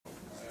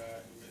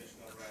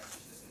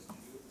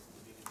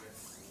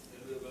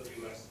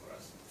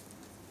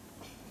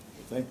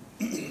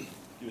Excuse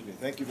me.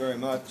 Thank you very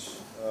much.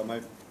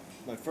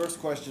 My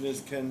first question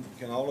is, can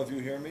all of you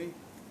hear me?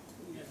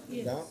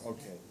 Yes. Down?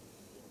 Okay.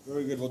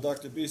 Very good. Well,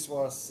 Dr.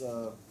 Biswas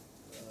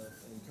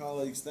and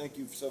colleagues, thank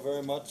you so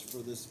very much for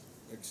this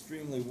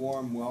extremely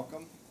warm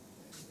welcome.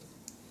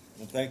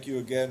 And thank you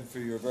again for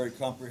your very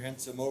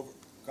comprehensive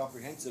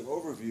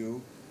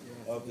overview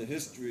of the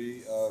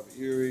history of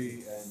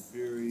IRRI and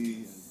BIRI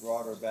and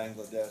broader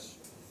Bangladesh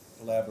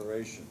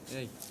collaboration.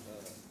 Hey.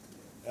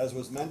 As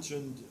was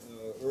mentioned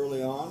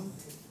early on,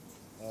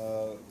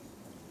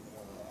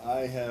 I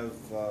have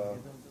a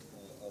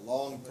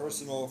long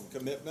personal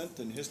commitment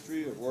and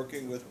history of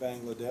working with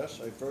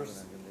Bangladesh. I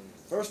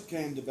first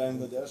came to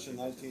Bangladesh in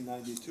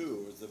 1992.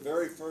 It was the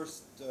very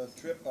first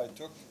trip I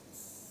took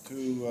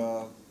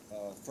to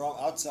from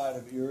outside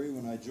of IRRI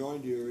when I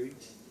joined IRRI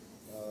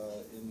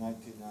in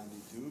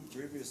 1992.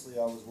 Previously,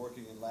 I was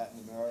working in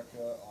Latin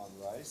America on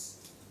rice,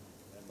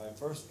 and my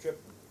first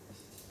trip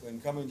when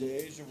coming to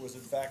Asia was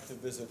in fact to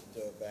visit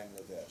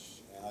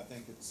Bangladesh. And I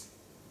think it's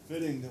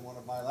fitting that one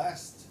of my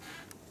last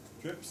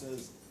trips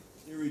as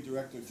IRRI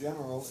Director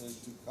General is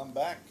to come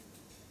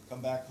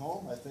back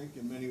home, I think,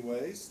 in many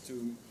ways,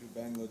 to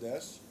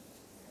Bangladesh,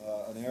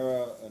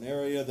 an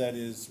area that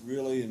is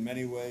really in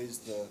many ways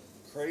the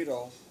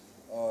cradle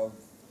of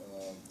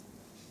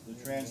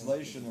the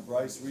translation of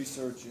rice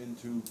research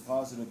into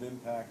positive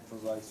impact for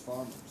rice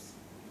farmers.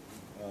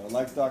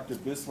 Like Dr.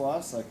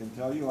 Biswas, I can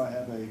tell you I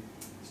have a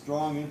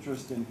strong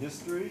interest in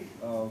history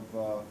of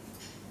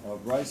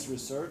rice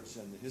research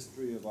and the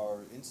history of our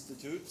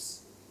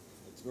institutes.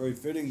 It's very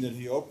fitting that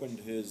he opened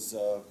his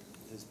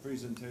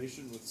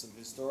presentation with some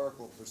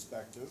historical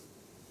perspective.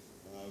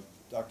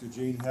 Dr.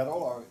 Gene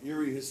Heddle, our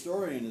IRRI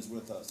historian, is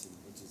with us,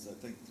 which is, I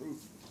think,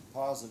 proof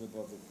positive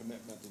of the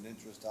commitment and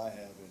interest I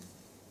have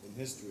in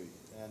history.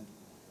 And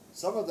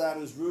some of that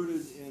is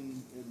rooted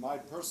in my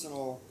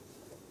personal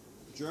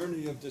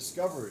journey of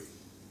discovery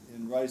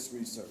in rice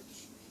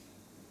research.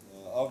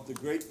 Of the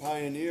great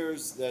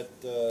pioneers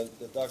that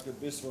Dr.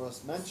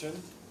 Biswas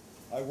mentioned,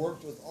 I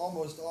worked with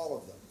almost all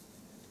of them.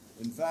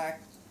 In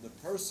fact, the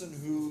person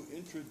who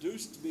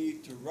introduced me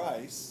to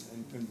rice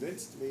and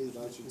convinced me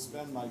that I should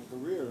spend my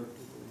career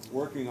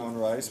working on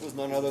rice was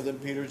none other than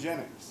Peter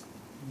Jennings.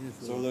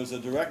 So there's a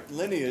direct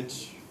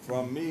lineage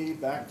from me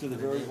back to the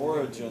very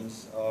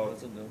origins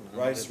of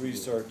rice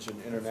research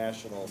in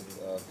international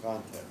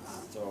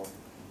context. So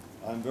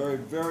I'm very,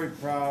 very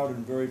proud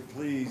and very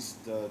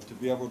pleased to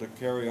be able to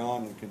carry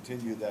on and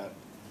continue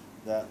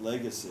that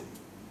legacy.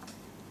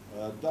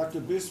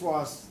 Dr.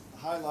 Biswas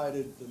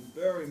highlighted the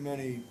very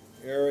many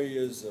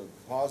areas of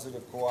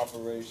positive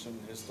cooperation,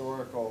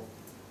 historical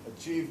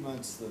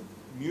achievements, the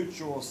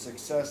mutual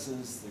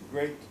successes, the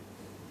great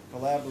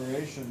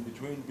collaboration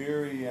between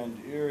BIRI and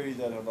IRRI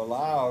that have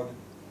allowed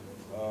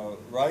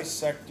rice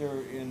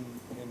sector in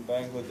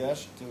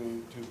Bangladesh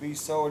to be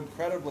so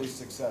incredibly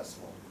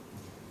successful.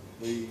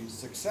 The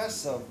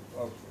success of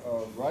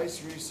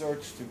rice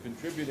research to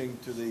contributing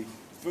to the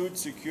food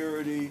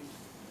security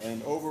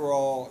and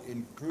overall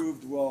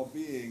improved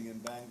well-being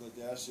in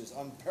Bangladesh is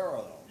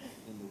unparalleled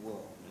in the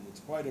world, and it's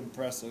quite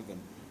impressive, and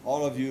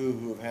all of you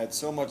who have had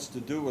so much to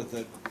do with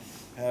it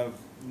have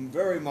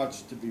very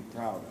much to be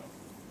proud of.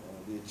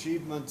 The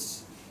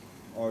achievements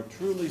are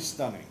truly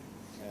stunning,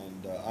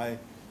 and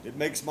it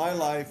makes my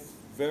life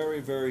very,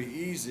 very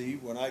easy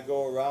when I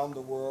go around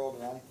the world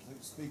and I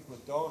speak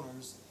with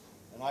donors,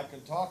 and I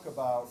can talk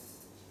about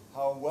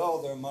how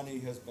well their money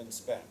has been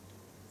spent.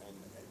 And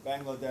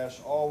Bangladesh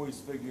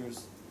always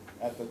figures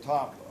at the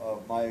top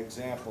of my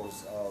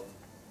examples of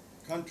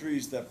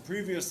countries that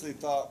previously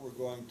thought were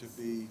going to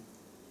be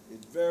in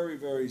very,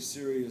 very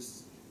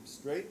serious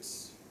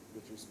straits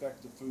with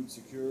respect to food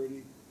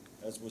security,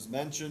 as was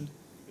mentioned,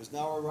 is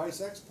now a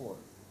rice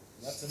exporter.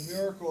 And that's a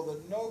miracle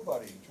that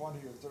nobody 20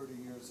 or 30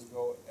 years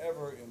ago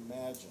ever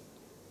imagined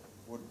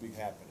would be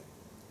happening.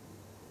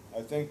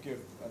 I think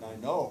and I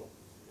know,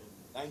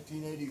 in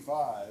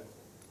 1985,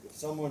 if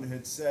someone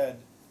had said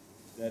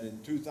that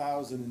in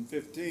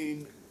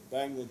 2015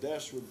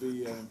 Bangladesh would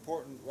be an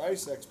important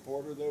rice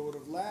exporter, they would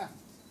have laughed.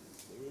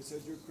 They would have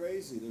said, "You're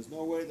crazy. There's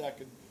no way that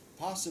could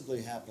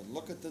possibly happen.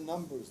 Look at the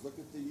numbers. Look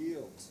at the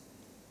yields."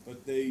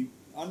 But they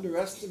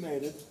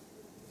underestimated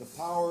the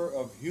power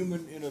of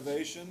human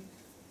innovation,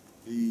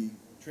 the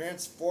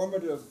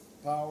transformative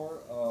power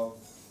of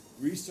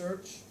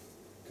research,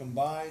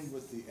 combined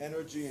with the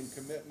energy and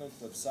commitment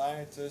of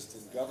scientists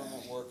and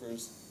government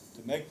workers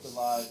to make the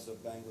lives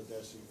of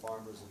Bangladeshi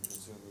farmers and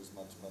consumers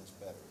much, much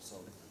better.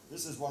 So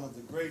this is one of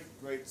the great,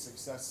 great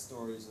success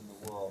stories in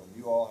the world, and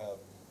you all have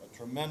a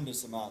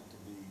tremendous amount to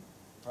be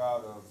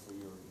proud of for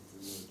your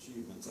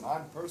achievements. And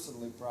I'm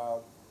personally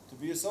proud to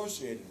be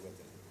associated with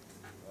it.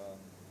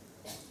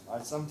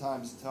 I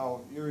sometimes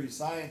tell IRRI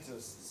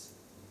scientists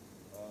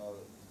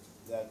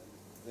that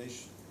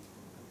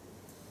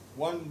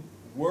one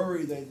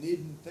worry they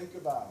needn't think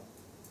about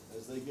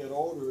as they get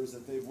older is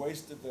that they've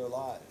wasted their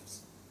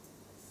lives,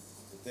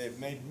 that they've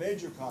made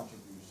major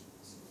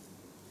contributions.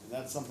 And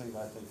that's something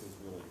that I think is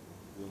really,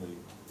 really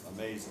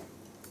amazing.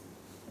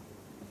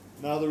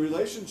 Now, the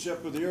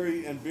relationship with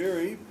IRRI and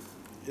BIRI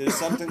is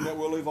something that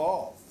will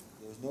evolve.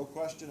 There's no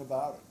question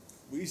about it.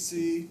 We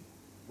see,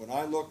 when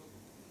I look,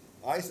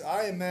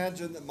 I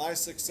imagine that my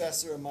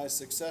successor and my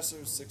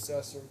successor's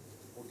successor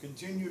will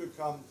continue to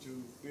come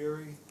to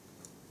BIRI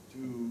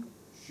to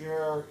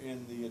share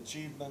in the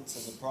achievements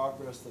and the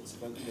progress that's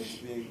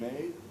being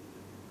made.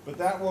 But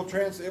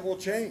it will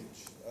change.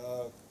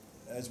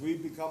 As we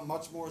become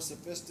much more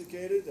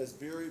sophisticated, as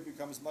BIRI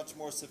becomes much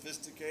more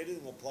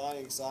sophisticated in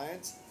applying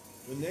science,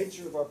 the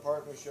nature of our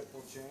partnership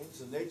will change,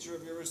 the nature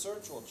of your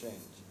research will change.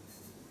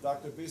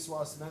 Dr.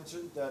 Biswas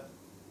mentioned that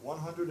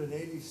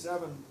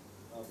 187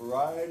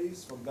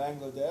 varieties from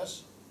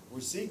Bangladesh were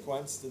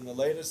sequenced in the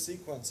latest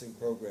sequencing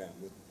program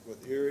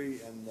with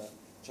IRRI and the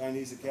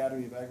Chinese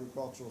Academy of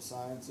Agricultural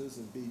Sciences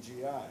and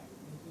BGI.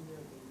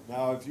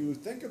 Now, if you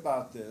think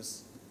about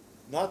this,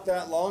 not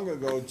that long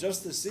ago,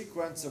 just the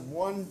sequence of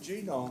one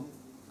genome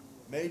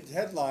made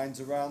headlines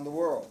around the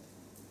world.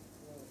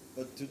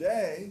 But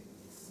today,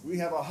 we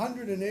have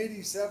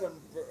 187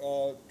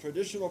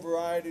 traditional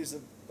varieties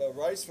of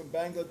rice from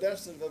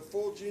Bangladesh that have a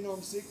full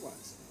genome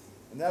sequence.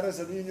 And that is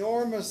an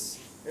enormous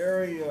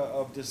area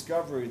of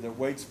discovery that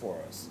waits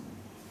for us.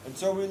 And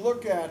so we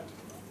look at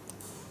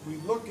the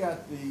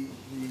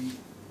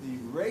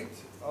rate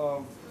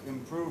of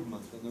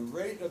improvement and the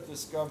rate of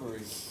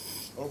discovery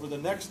over the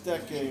next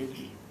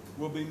decade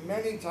will be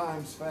many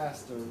times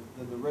faster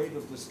than the rate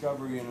of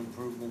discovery and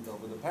improvement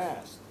over the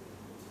past.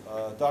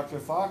 Dr.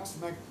 Fox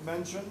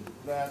mentioned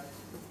that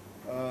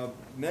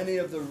many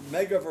of the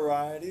mega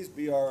varieties,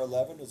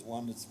 BR11 is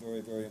one that's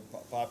very, very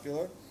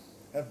popular,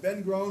 have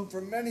been grown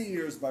for many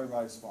years by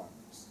rice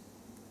farmers.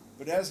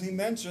 But as he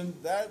mentioned,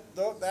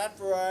 that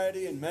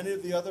variety and many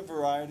of the other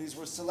varieties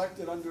were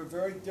selected under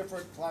very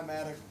different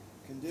climatic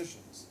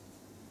conditions.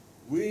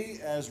 We,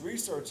 as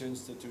research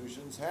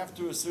institutions, have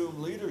to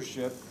assume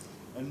leadership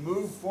and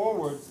move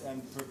forward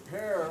and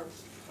prepare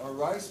our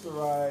rice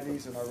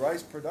varieties and our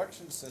rice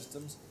production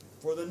systems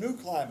for the new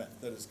climate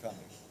that is coming.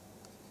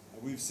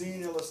 And we've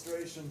seen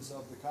illustrations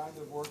of the kind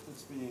of work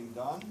that's being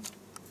done.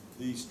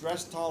 The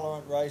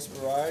stress-tolerant rice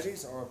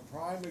varieties are a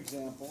prime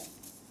example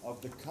of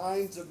the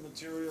kinds of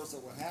materials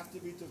that will have to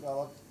be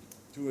developed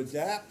to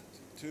adapt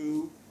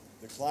to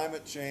the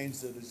climate change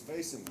that is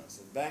facing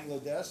us. And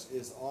Bangladesh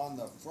is on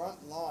the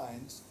front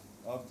lines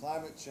of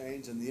climate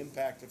change and the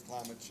impact of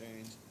climate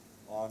change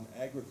on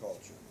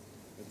agriculture.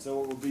 And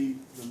so it will be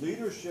the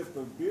leadership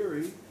of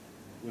BIRI,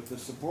 with the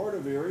support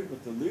of IRRI,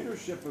 but the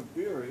leadership of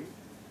BIRI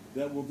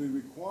that will be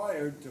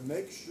required to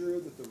make sure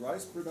that the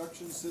rice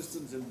production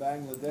systems in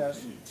Bangladesh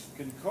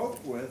can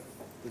cope with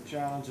the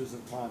challenges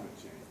of climate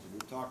change.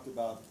 And we talked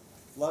about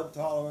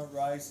flood-tolerant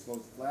rice,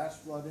 both flash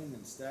flooding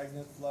and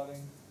stagnant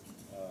flooding,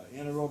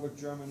 anaerobic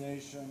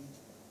germination,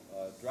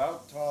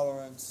 drought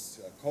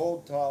tolerance,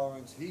 cold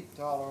tolerance, heat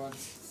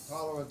tolerance,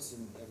 tolerance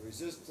and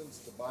resistance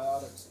to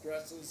biotic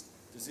stresses,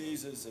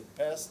 diseases, and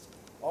pests,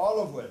 all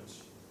of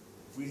which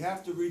we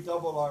have to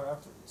redouble our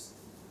efforts.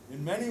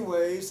 In many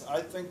ways,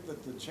 I think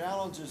that the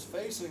challenges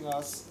facing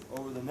us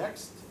over the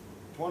next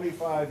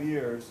 25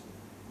 years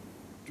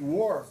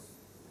dwarf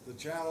the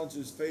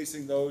challenges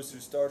facing those who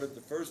started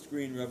the first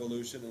Green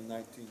Revolution in the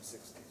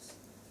 1960s.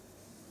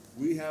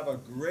 We have a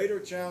greater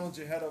challenge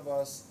ahead of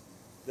us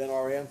than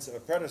our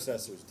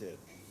predecessors did.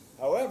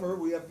 However,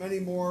 we have many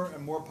more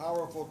and more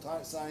powerful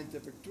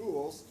scientific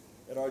tools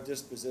at our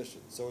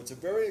disposition. So it's a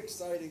very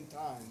exciting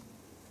time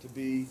to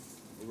be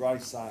a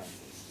rice scientist.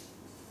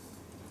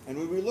 And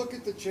when we look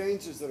at the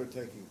changes that are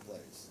taking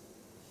place,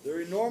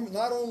 they're enormous,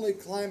 not only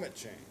climate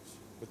change,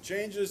 but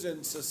changes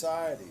in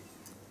society,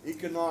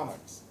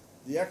 economics,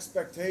 the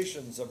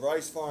expectations of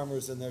rice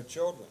farmers and their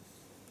children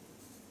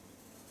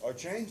are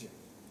changing.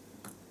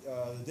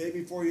 The day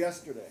before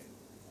yesterday,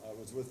 I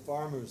was with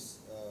farmers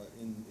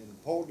in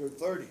Polder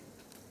 30,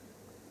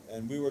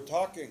 and we were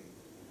talking,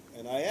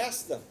 and I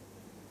asked them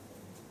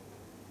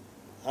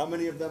how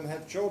many of them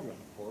have children.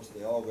 Of course,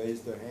 they all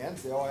raised their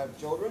hands. They all have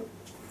children.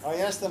 I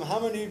asked them, how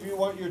many of you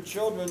want your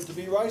children to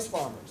be rice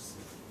farmers?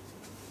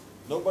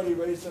 Nobody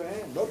raised their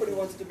hand. Nobody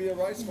wants to be a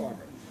rice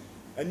farmer.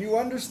 And you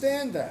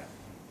understand that.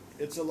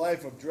 It's a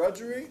life of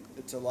drudgery.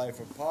 It's a life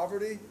of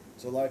poverty.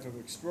 It's a life of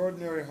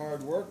extraordinary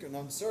hard work and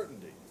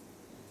uncertainty.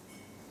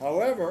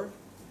 However,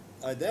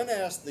 I then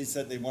asked, they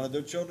said they wanted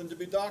their children to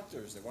be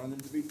doctors. They wanted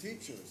them to be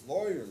teachers,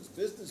 lawyers,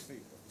 business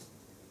people.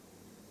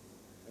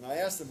 And I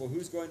asked them, well,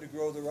 who's going to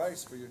grow the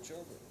rice for your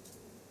children?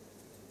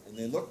 And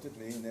they looked at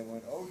me and they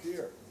went, oh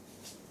dear,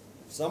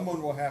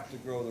 someone will have to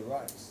grow the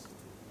rice.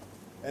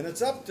 And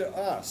it's up to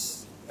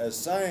us as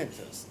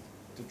scientists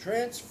to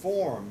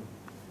transform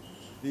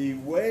the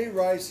way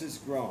rice is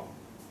grown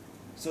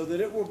so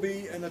that it will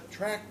be an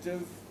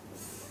attractive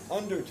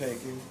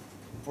undertaking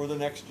for the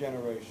next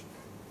generation.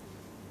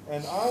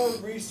 And our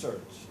research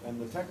and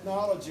the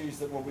technologies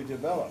that will be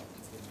developed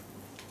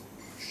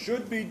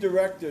should be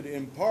directed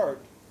in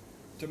part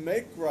to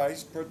make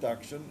rice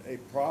production a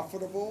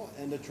profitable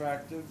and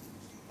attractive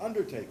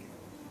undertaking.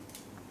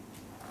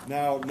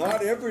 Now,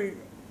 not every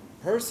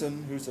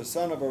person who's a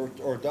son of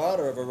or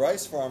daughter of a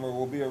rice farmer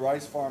will be a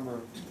rice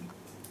farmer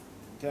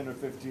 10 or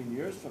 15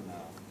 years from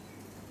now.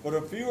 But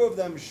a few of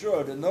them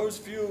should, and those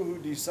few who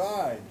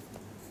decide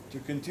to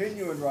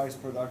continue in rice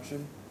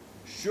production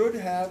should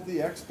have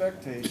the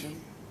expectation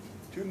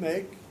to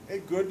make a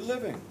good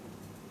living.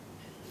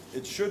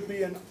 It should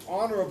be an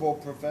honorable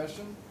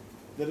profession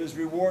that is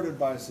rewarded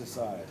by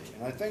society.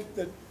 And I think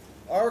that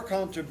our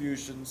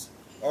contributions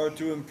are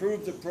to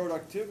improve the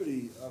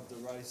productivity of the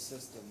rice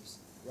systems,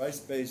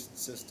 rice-based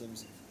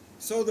systems,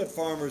 so that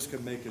farmers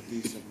can make a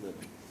decent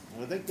living.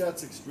 And I think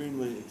that's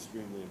extremely,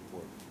 extremely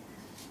important.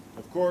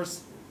 Of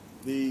course,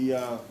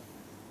 the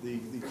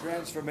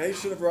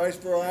transformation of rice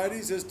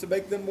varieties is to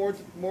make them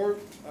more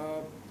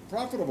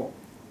profitable.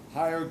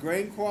 Higher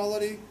grain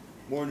quality,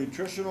 more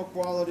nutritional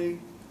quality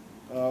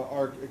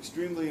are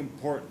extremely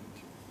important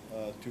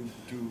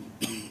to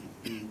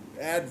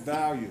add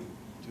value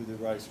to the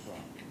rice crop.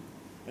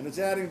 And it's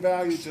adding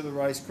value to the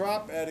rice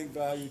crop, adding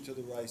value to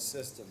the rice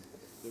system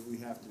that we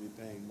have to be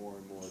paying more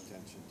and more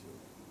attention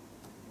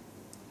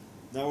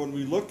to. Now, when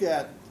we look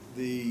at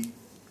the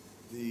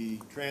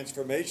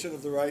transformation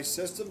of the rice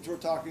systems, we're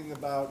talking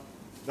about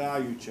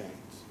value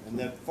chains, and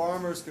that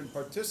farmers can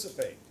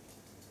participate.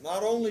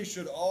 Not only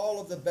should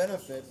all of the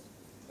benefit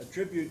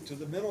attribute to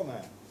the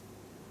middleman,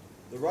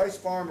 the rice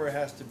farmer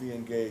has to be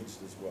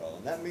engaged as well.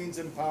 And that means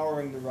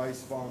empowering the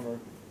rice farmer,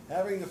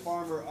 having the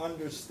farmer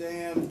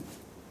understand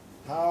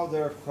how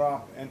their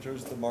crop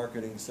enters the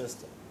marketing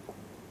system.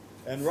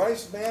 And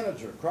Rice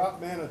Manager,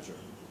 Crop Manager,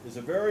 is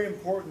a very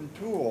important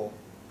tool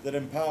that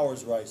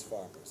empowers rice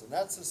farmers. And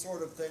that's the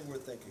sort of thing we're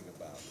thinking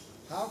about.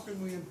 How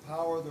can we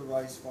empower the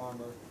rice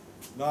farmer,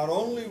 not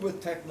only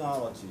with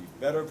technology,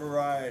 better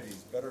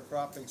varieties, better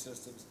cropping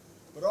systems,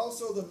 but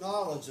also the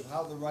knowledge of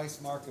how the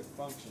rice market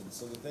functions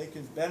so that they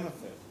can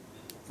benefit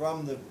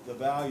from the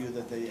value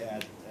that they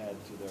add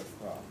to their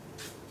crop.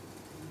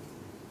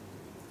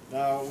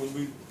 Now, when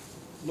we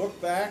look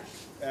back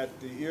at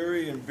the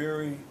IRRI and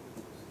BIRRI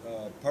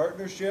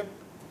partnership,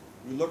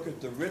 we look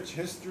at the rich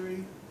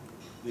history,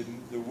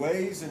 the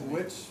ways in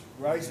which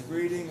rice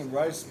breeding and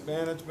rice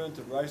management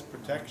and rice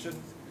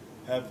protection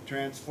have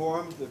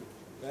transformed the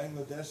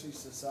Bangladeshi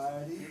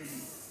society.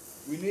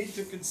 We need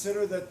to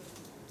consider that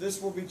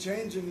this will be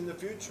changing in the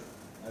future.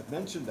 I've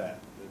mentioned that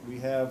we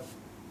have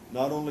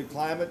not only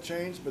climate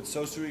change, but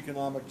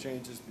socioeconomic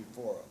changes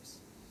before us.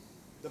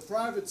 The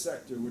private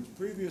sector, which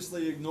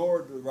previously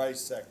ignored the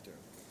rice sector,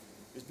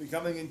 is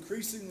becoming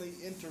increasingly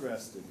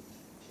interested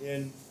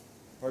in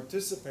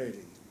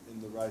participating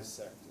in the rice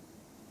sector.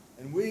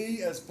 And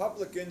we, as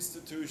public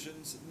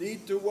institutions,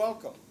 need to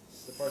welcome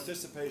the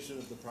participation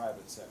of the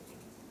private sector.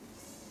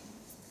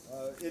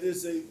 It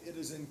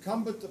is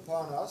incumbent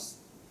upon us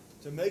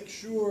to make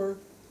sure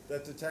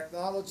that the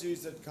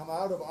technologies that come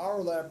out of our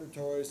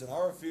laboratories and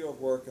our field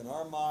work and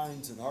our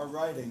minds and our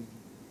writing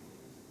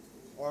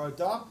are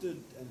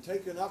adopted and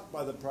taken up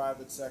by the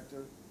private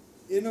sector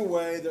in a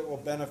way that will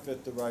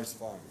benefit the rice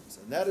farmers.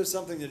 And that is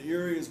something that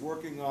IRRI is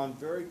working on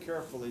very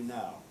carefully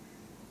now,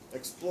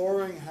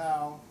 exploring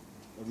how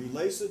a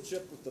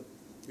relationship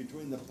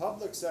between the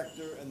public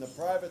sector and the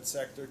private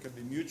sector can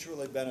be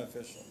mutually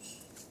beneficial.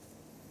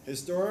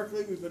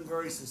 Historically, we've been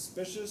very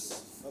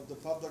suspicious of the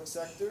private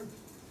sector.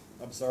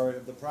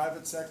 The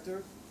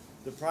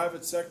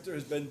private sector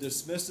has been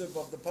dismissive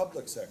of the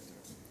public sector.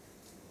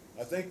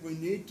 I think we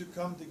need to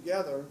come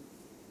together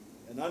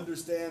and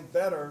understand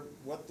better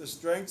what the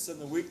strengths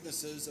and the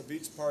weaknesses of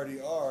each party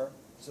are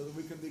so that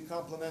we can be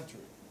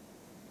complementary.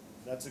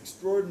 That's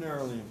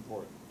extraordinarily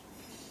important.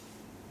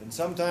 And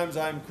sometimes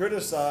I'm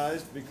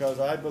criticized because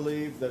I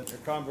believe that a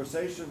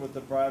conversation with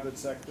the private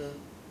sector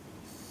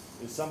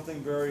is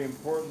something very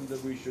important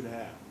that we should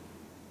have.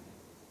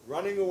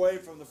 Running away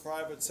from the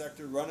private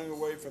sector, running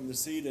away from the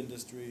seed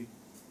industry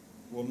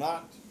will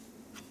not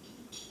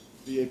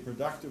be a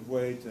productive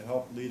way to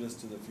help lead us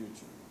to the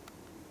future.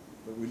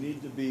 But we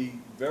need to be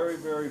very,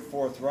 very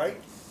forthright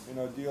in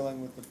our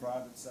dealing with the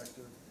private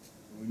sector.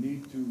 And we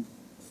need to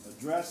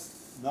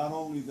address not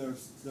only their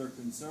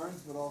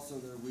concerns, but also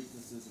their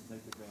weaknesses and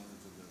take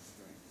advantage of their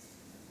strengths.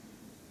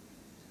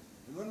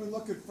 And when we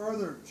look at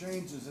further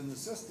changes in the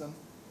system,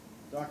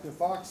 Dr.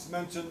 Fox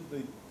mentioned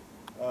the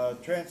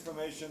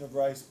transformation of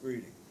rice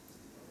breeding.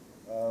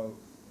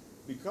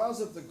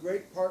 Because of the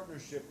great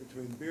partnership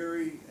between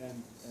BIRRI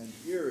and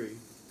IRRI,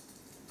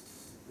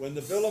 when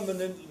the Bill and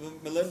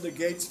Melinda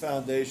Gates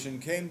Foundation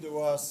came to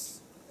us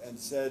and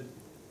said,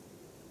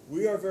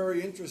 we are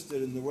very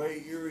interested in the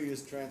way IRRI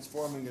is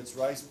transforming its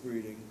rice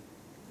breeding,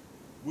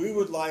 we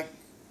would like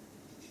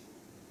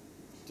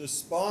to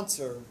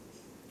sponsor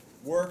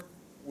work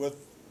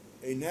with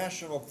a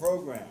national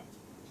program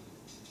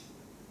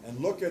and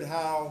look at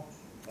how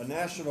a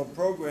national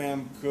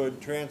program could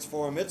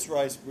transform its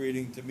rice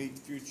breeding to meet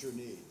future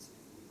needs.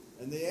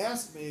 And they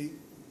asked me,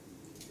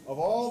 of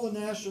all the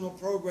national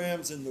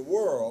programs in the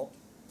world,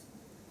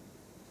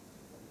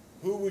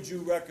 who would you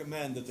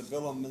recommend that the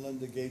Bill and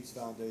Melinda Gates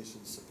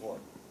Foundation support?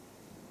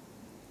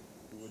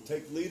 Who would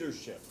take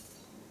leadership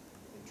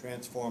in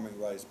transforming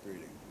rice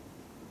breeding?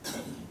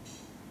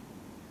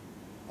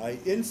 I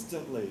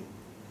instantly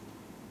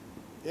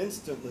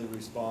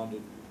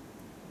responded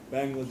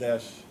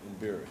Bangladesh and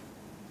BIRRI.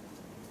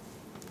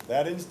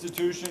 That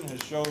institution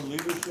has shown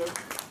leadership,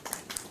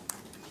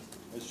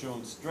 has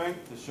shown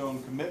strength, has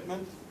shown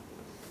commitment,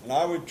 and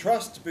I would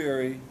trust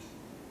BIRRI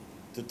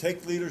to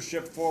take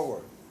leadership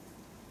forward,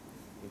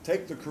 to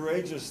take the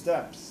courageous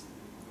steps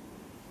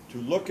to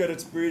look at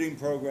its breeding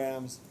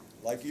programs,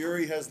 like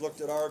IRRI has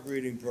looked at our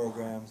breeding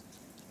programs,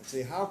 and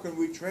say, how can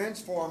we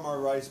transform our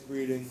rice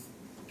breeding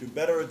to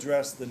better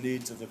address the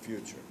needs of the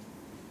future?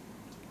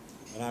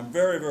 And I'm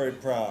very, very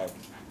proud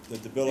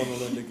that the Bill and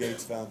Melinda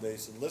Gates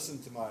Foundation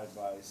listened to my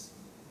advice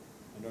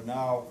and are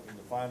now in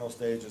the final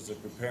stages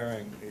of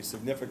preparing a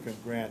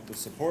significant grant to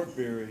support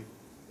BIRRI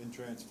in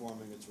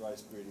transforming its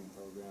rice breeding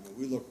program. And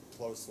we look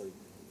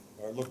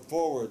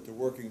forward to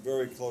working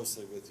very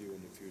closely with you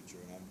in the future.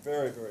 And I'm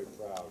very, very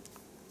proud,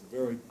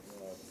 very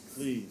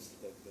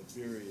pleased that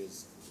BIRRI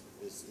is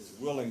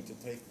willing to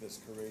take this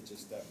courageous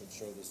step and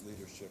show this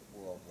leadership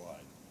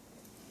worldwide.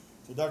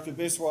 So Dr.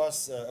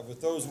 Biswas,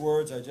 with those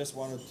words, I just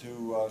wanted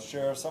to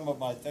share some of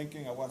my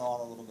thinking. I went on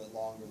a little bit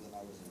longer than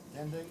I was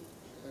intending,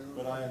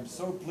 but I am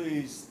so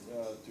pleased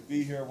to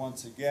be here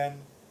once again.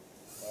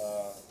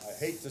 I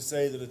hate to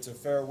say that it's a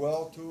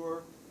farewell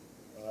tour,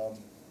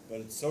 but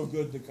it's so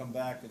good to come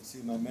back and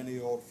see my many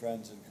old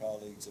friends and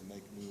colleagues and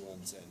make new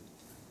ones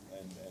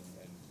and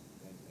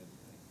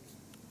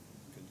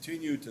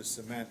continue to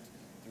cement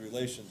the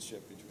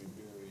relationship between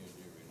BIRRI and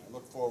IRRI. And I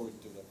look forward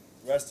to the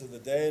rest of the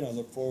day, and I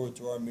look forward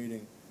to our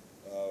meeting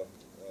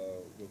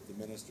with the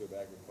Minister of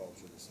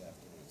Agriculture this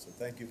afternoon. So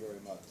thank you very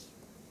much.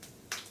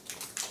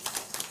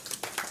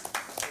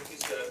 Thank you,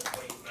 sir.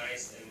 Quite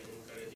nice and